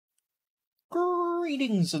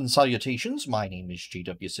Greetings and salutations, my name is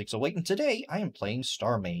GW608, and today I am playing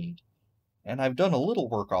StarMade. And I've done a little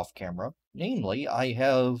work off camera. Namely, I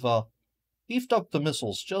have beefed up the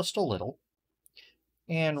missiles just a little.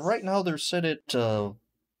 And right now they're set at, 66%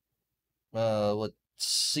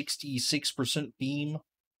 beam?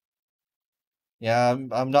 Yeah,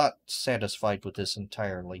 I'm not satisfied with this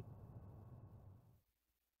entirely.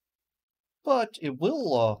 But it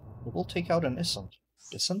will take out an Isanth.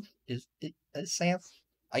 Isanth? Is it Isanth?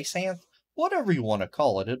 Isanth? Whatever you want to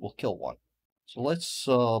call it, it will kill one. So let's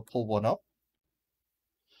pull one up.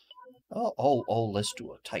 Oh, let's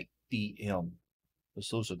do a type BM, because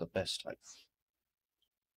those are the best types.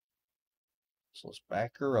 So let's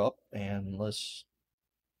back her up, and let's...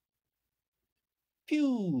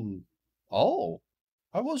 Pew! Oh,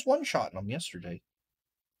 I was one-shotting them yesterday.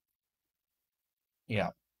 Yeah.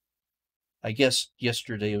 I guess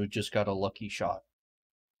yesterday we just got a lucky shot.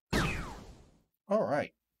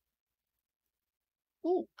 Alright.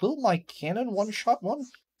 Ooh, will my cannon one-shot one?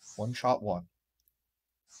 One-shot one.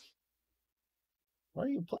 Why are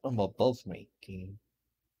you putting them above me, game?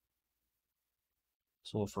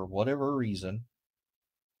 So for whatever reason,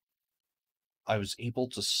 I was able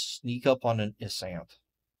to sneak up on an Isanth.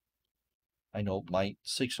 I know my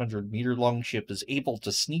 600-meter long ship is able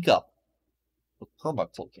to sneak up with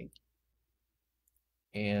perma-cloaking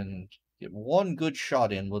and get one good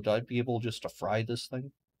shot in. Would I be able just to fry this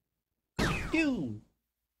thing? Pew!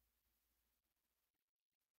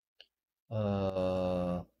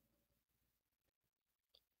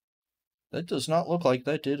 That does not look like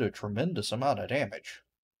that did a tremendous amount of damage.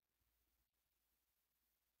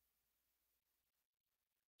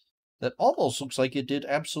 That almost looks like it did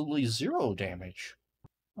absolutely zero damage.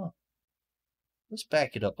 Huh. Let's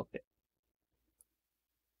back it up a bit.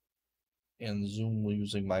 And zoom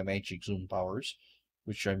using my magic zoom powers,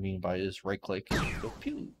 which I mean by is right click, go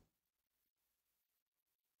pew.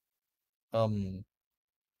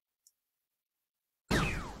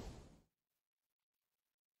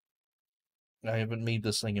 I haven't made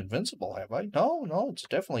this thing invincible, have I? No, it's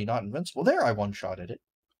definitely not invincible. There, I one-shotted it.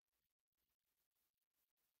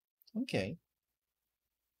 Okay.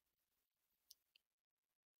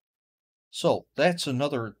 So, that's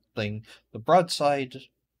another thing. The broadside,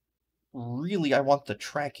 really, I want the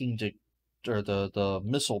tracking to, or the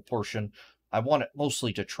missile portion, I want it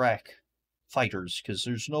mostly to track fighters, because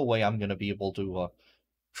there's no way I'm going to be able to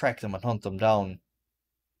track them and hunt them down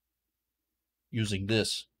using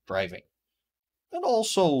this driving. And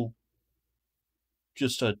also,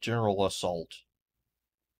 just a general assault.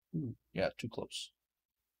 Ooh, yeah, too close.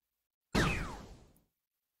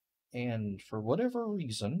 And for whatever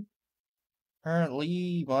reason,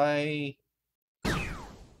 apparently my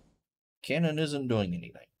cannon isn't doing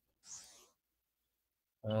anything.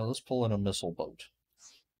 Let's pull in a missile boat.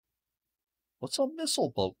 What's a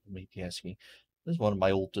missile boat, you may be asking? This is one of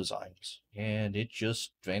my old designs, and it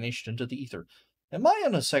just vanished into the ether. Am I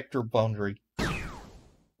on a sector boundary?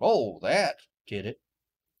 Oh, that did it.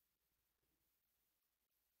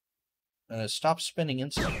 And it stopped spinning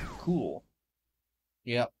instantly. Cool.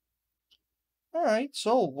 Yep. Alright,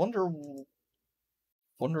 so wonder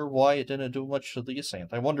why it didn't do much to the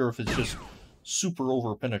Isanth. I wonder if it's just super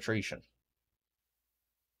over penetration.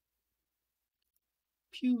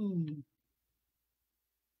 Pew.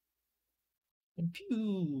 And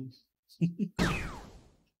pew.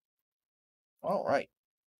 Alright.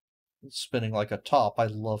 It's spinning like a top. I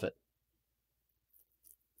love it.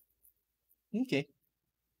 Okay.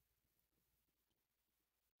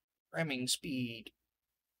 Ramming speed.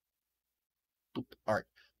 Boop. Alright.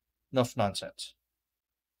 Enough nonsense.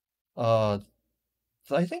 I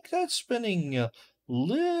think that's spinning a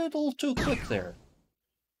little too quick there.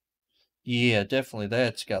 Yeah, definitely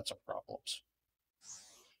that's got some problems.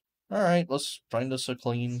 Alright, let's find us a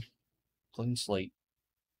clean slate.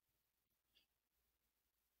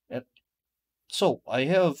 So, I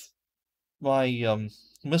have my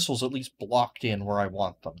missiles at least blocked in where I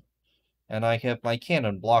want them. And I have my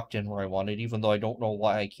cannon blocked in where I want it, even though I don't know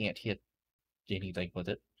why I can't hit anything with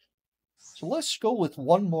it. So let's go with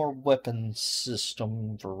one more weapon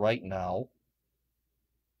system for right now.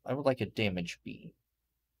 I would like a damage beam.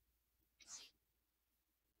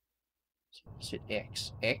 Let's hit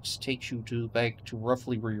X. X takes you back to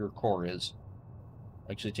roughly where your core is.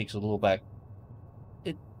 Actually, it takes a little back.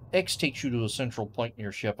 X takes you to a central point in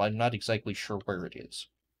your ship. I'm not exactly sure where it is.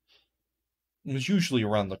 It's usually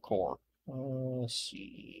around the core. Let's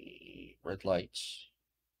see. Red lights.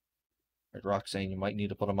 Red Roxanne, you might need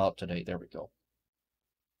to put them out today. There we go.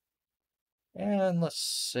 And let's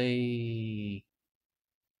say...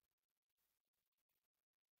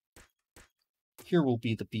 here will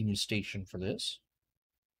be the beam station for this.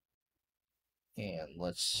 And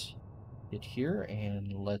let's hit here,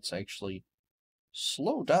 and let's actually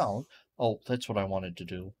slow down. Oh, that's what I wanted to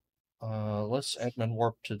do. Let's admin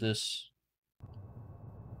warp to this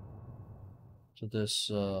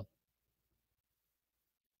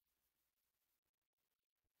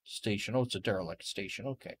station. Oh, it's a derelict station.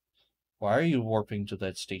 Okay. Why are you warping to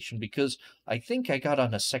that station? Because I think I got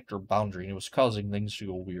on a sector boundary and it was causing things to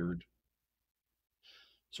go weird.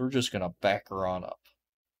 So we're just going to back her on up.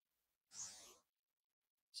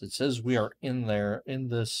 So it says we are in there, in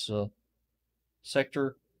this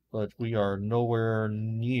sector, but we are nowhere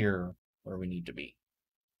near where we need to be.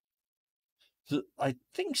 I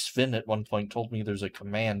think Sven at one point told me there's a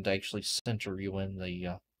command to actually center you in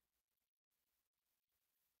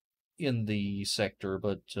the sector,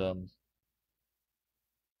 but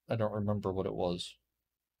I don't remember what it was.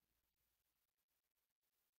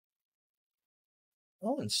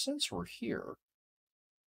 Oh, and since we're here,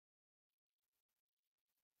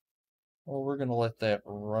 well, we're going to let that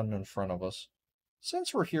run in front of us.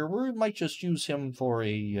 Since we're here, we might just use him for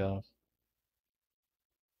a,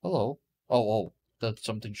 hello. Oh, that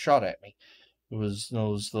something shot at me. It was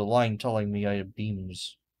the line telling me I had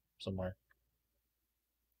beams somewhere.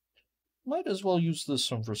 Might as well use this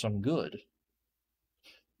one for some good.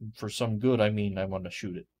 For some good, I mean I want to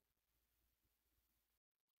shoot it.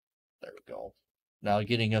 There we go. Now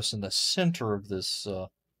getting us in the center of this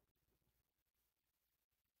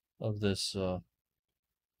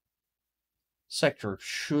sector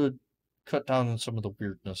should cut down on some of the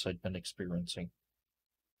weirdness I'd been experiencing.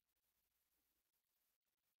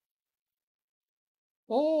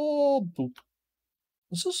 Oh, boop.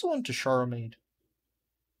 Is this the one Tashara made?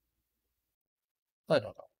 I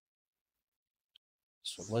don't know.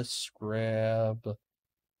 So let's grab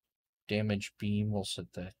damage beam. We'll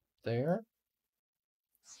set that there.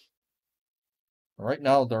 Right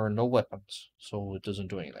now, there are no weapons, so it doesn't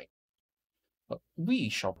do anything. But we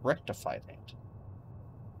shall rectify that.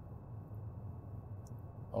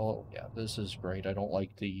 Oh, yeah, this is great. I don't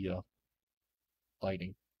like the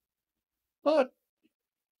lighting. But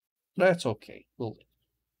that's okay. We'll live.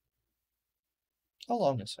 How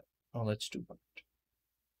long is it? Oh, that's 200.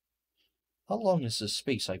 How long is this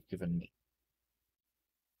space I've given me?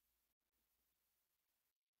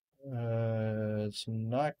 It's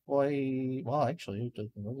not quite... Well, actually, it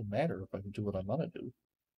doesn't really matter if I can do what I want to do.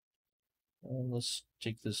 Let's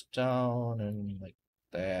take this down and like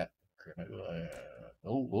that.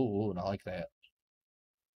 Oh, not like that.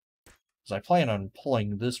 Because I plan on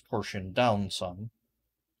pulling this portion down some.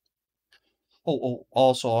 Oh,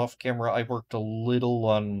 also off camera, I worked a little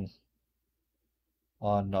on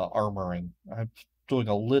armoring. I'm doing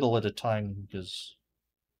a little at a time because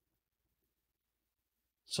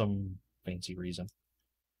some fancy reason.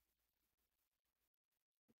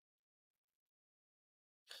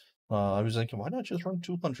 I was thinking, why not just run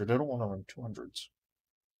 200? I don't want to run 200s.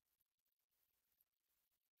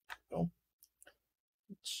 No.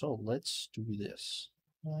 So let's do this.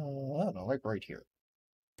 I don't know, like right here.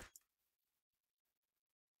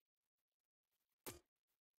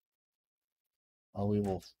 We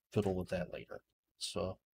will fiddle with that later.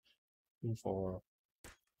 So, 2, 4.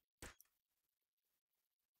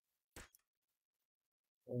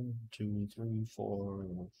 1, 2, 3, 4,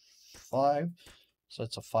 5. So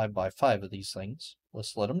that's a 5x5 of these things.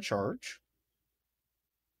 Let's let them charge.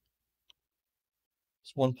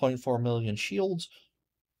 It's 1.4 million shields.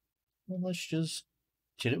 And let's just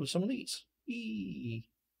hit it with some of these. Eee.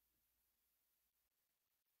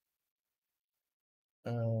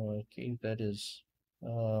 Okay, that is...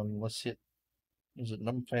 let's hit... Is it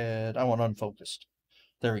numpad? I want unfocused.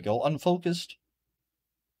 There we go. Unfocused.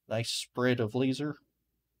 Nice spread of laser.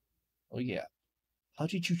 Oh, yeah. How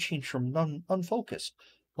did you change from unfocused?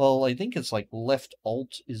 Well, I think it's like left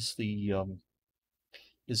alt is the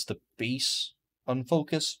base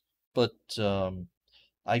unfocus, but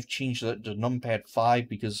I've changed that to numpad 5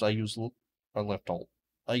 because I use left alt.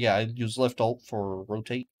 Yeah, I use left alt for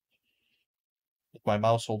rotate. With my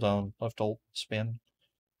mouse, hold down left alt, spin.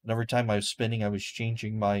 And every time I was spinning, I was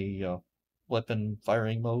changing my weapon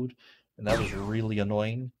firing mode, and that was really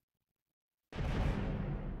annoying.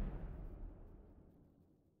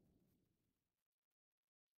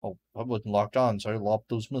 Oh, I wasn't locked on, so I lobbed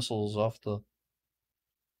those missiles off the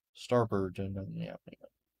starboard, and then, yeah. Anyway.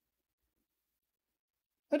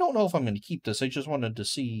 I don't know if I'm going to keep this. I just wanted to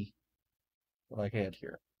see what I had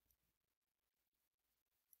here.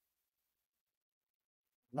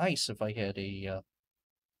 Nice if I had a...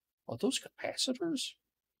 Oh, those capacitors?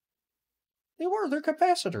 They're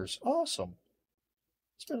capacitors. Awesome.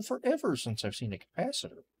 It's been forever since I've seen a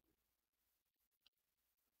capacitor.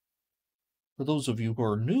 For those of you who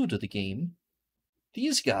are new to the game,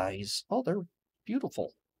 these guys, oh, they're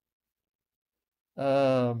beautiful.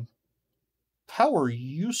 Power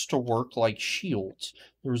used to work like shields.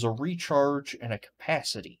 There was a recharge and a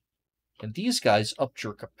capacity. And these guys upped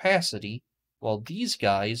your capacity, while these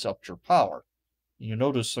guys upped your power. You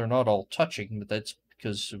notice they're not all touching, but that's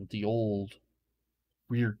because of the old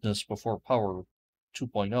weirdness before Power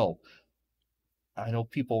 2.0. I know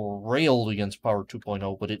people railed against Power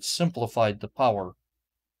 2.0, but it simplified the power.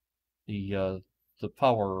 The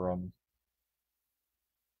power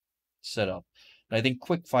setup. And I think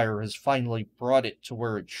Quickfire has finally brought it to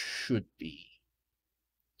where it should be.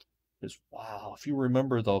 Because, wow, if you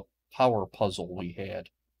remember the power puzzle we had,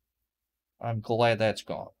 I'm glad that's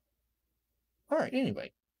gone. Alright,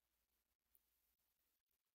 anyway.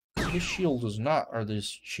 This shield is not, or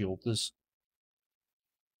this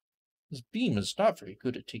beam is not very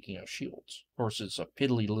good at taking out shields. Of course, it's a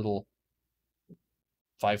piddly little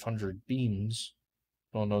 500 beams.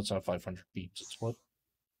 Oh, no, it's not 500 beams. It's what?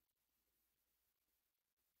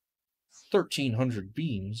 1,300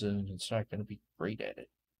 beams, and it's not going to be great at it.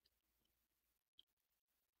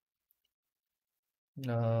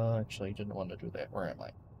 No, actually, I didn't want to do that. Where am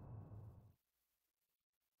I?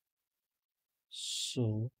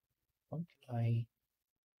 So, how can I...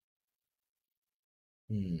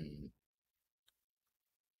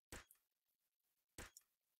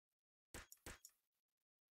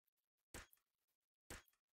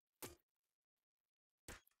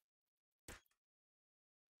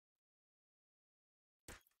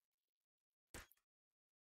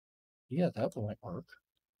 Yeah, that might work.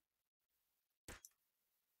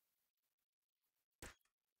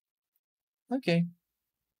 Okay.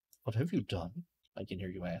 What have you done? I can hear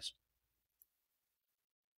you ask.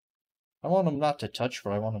 I want them not to touch,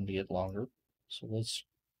 but I want them to get longer. So let's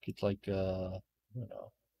get like, I don't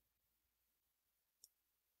know.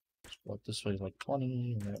 Let's walk this way like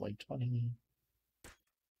 20, and that way 20.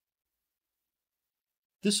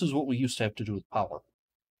 This is what we used to have to do with power.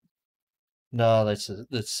 No, that's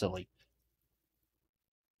silly.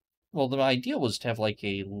 Well, the idea was to have like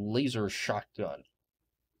a laser shotgun.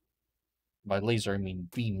 By laser, I mean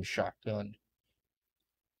beam shotgun.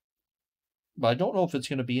 But I don't know if it's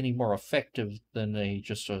going to be any more effective than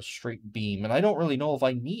just a straight beam. And I don't really know if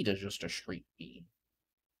I need just a straight beam.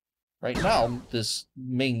 Right now, this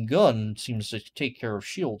main gun seems to take care of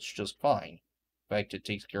shields just fine. In fact, it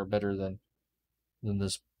takes care better than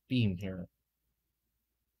this beam here.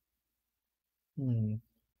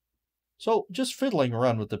 So, just fiddling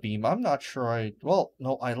around with the beam, I'm not sure well,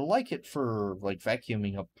 no, I like it for, like,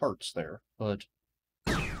 vacuuming up parts there, but...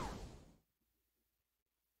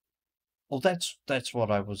 Oh, that's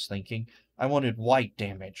what I was thinking. I wanted white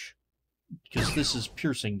damage, because this is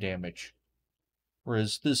piercing damage.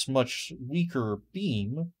 Whereas this much weaker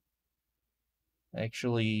beam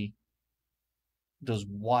actually does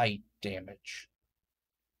white damage.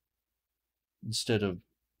 Instead of...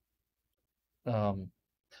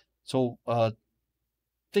 So,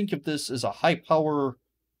 think of this as a high-power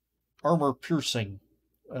armor-piercing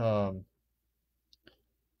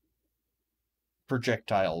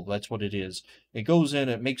projectile. That's what it is. It goes in,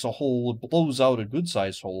 it makes a hole, it blows out a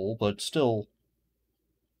good-sized hole, but still,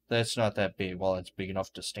 that's not that big. Well, it's big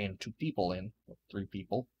enough to stand 2 people in, 3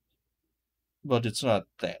 people. But it's not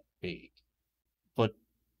that big. But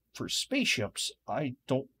for spaceships, I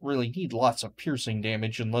don't really need lots of piercing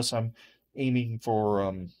damage unless I'm aiming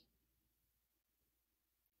for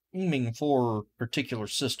particular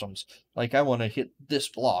systems. Like, I want to hit this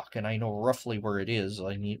block, and I know roughly where it is.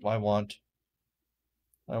 I want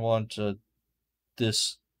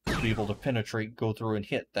this to be able to penetrate, go through, and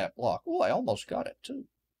hit that block. Oh, I almost got it, too.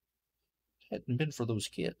 Hadn't been for those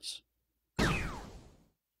kids.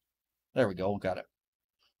 There we go, got it.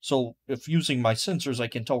 So, if using my sensors I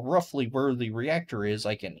can tell roughly where the reactor is,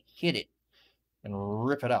 I can hit it and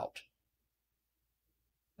rip it out.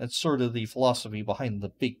 That's sort of the philosophy behind the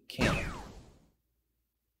big cannon.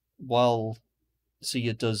 While, see,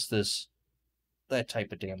 it does that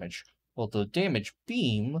type of damage. Well, the damage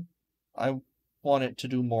beam, I want it to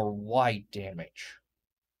do more wide damage.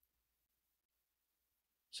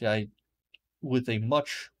 See, with a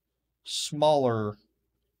much smaller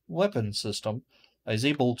weapon system, I was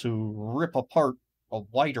able to rip apart a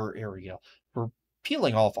wider area for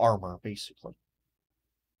peeling off armor, basically.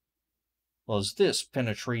 Whereas this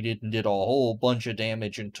penetrated and did a whole bunch of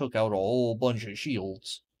damage and took out a whole bunch of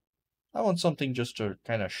shields. I want something just to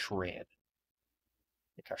kind of shred.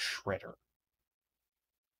 Like a shredder.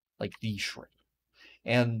 Like the shredder.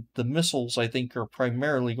 And the missiles, I think, are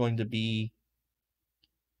primarily going to be,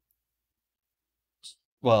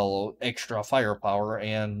 well, extra firepower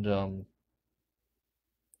and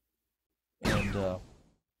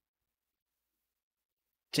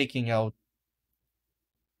taking out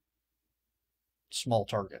small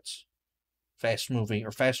targets, fast-moving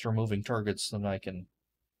or faster-moving targets than I can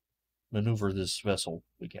maneuver this vessel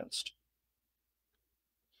against.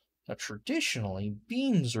 Now, traditionally,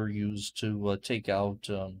 beams are used to take out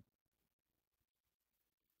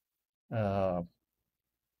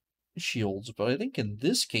shields, but I think in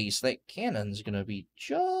this case, that cannon's going to be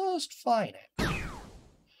just fine.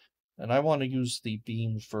 And I want to use the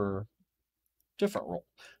beams for different role.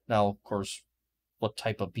 Now, of course, what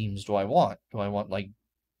type of beams do I want? Do I want, like,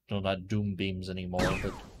 no, not doom beams anymore,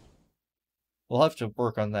 but we'll have to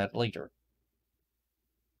work on that later.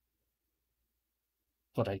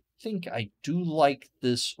 But I think I do like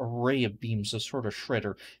this array of beams, a sort of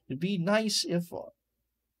shredder. It'd be nice if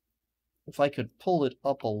I could pull it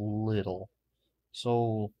up a little,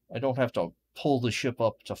 so I don't have to pull the ship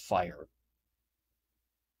up to fire.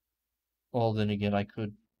 Well, then again, I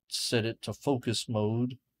could set it to focus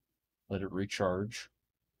mode, let it recharge.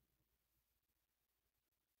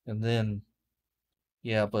 And then,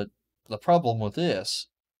 yeah, but the problem with this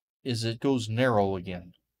is it goes narrow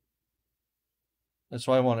again. That's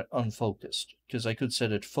why I want it unfocused, because I could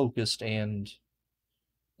set it focused and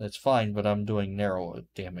that's fine, but I'm doing narrow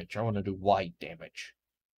damage. I want to do wide damage.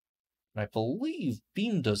 And I believe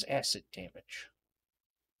beam does acid damage.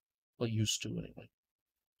 Well, used to anyway.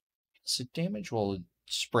 Acid damage? Well,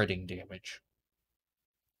 spreading damage.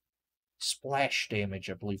 Splash damage,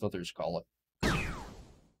 I believe others call it.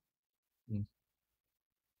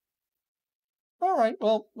 Alright,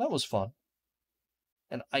 well, that was fun.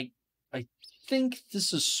 And I think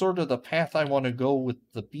this is sort of the path I want to go with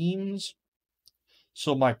the beams.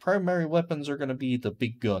 So my primary weapons are going to be the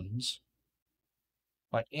big guns.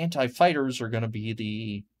 My anti-fighters are going to be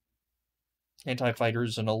the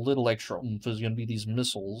anti-fighters, and a little extra oomph is going to be these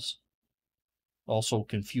missiles. Also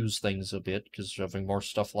confuse things a bit, because having more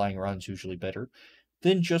stuff lying around is usually better.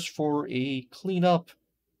 Then just for a cleanup,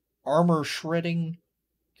 armor shredding,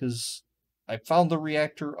 because I found the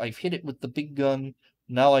reactor, I've hit it with the big gun,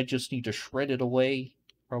 now I just need to shred it away.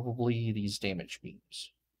 Probably these damage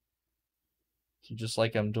beams. So just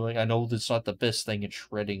like I'm doing, I know that's not the best thing at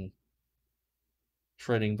shredding,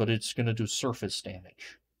 but it's going to do surface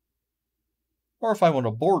damage. Or if I want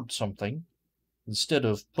to board something, instead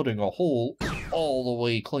of putting a hole all the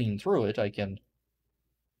way clean through it, I can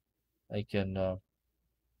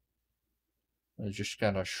just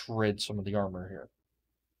kind of shred some of the armor here.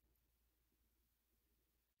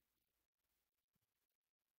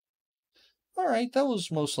 Alright, that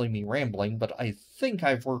was mostly me rambling, but I think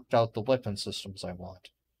I've worked out the weapon systems I want.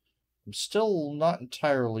 I'm still not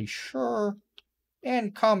entirely sure,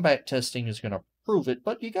 and combat testing is going to prove it,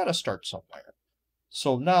 but you gotta start somewhere.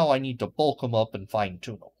 So now I need to bulk them up and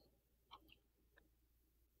fine-tune them.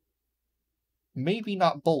 Maybe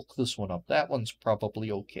not bulk this one up. That one's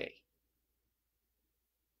probably okay.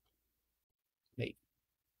 Maybe.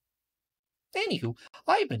 Anywho,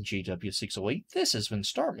 I've been JW608. This has been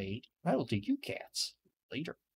StarMade. I will take you cats later.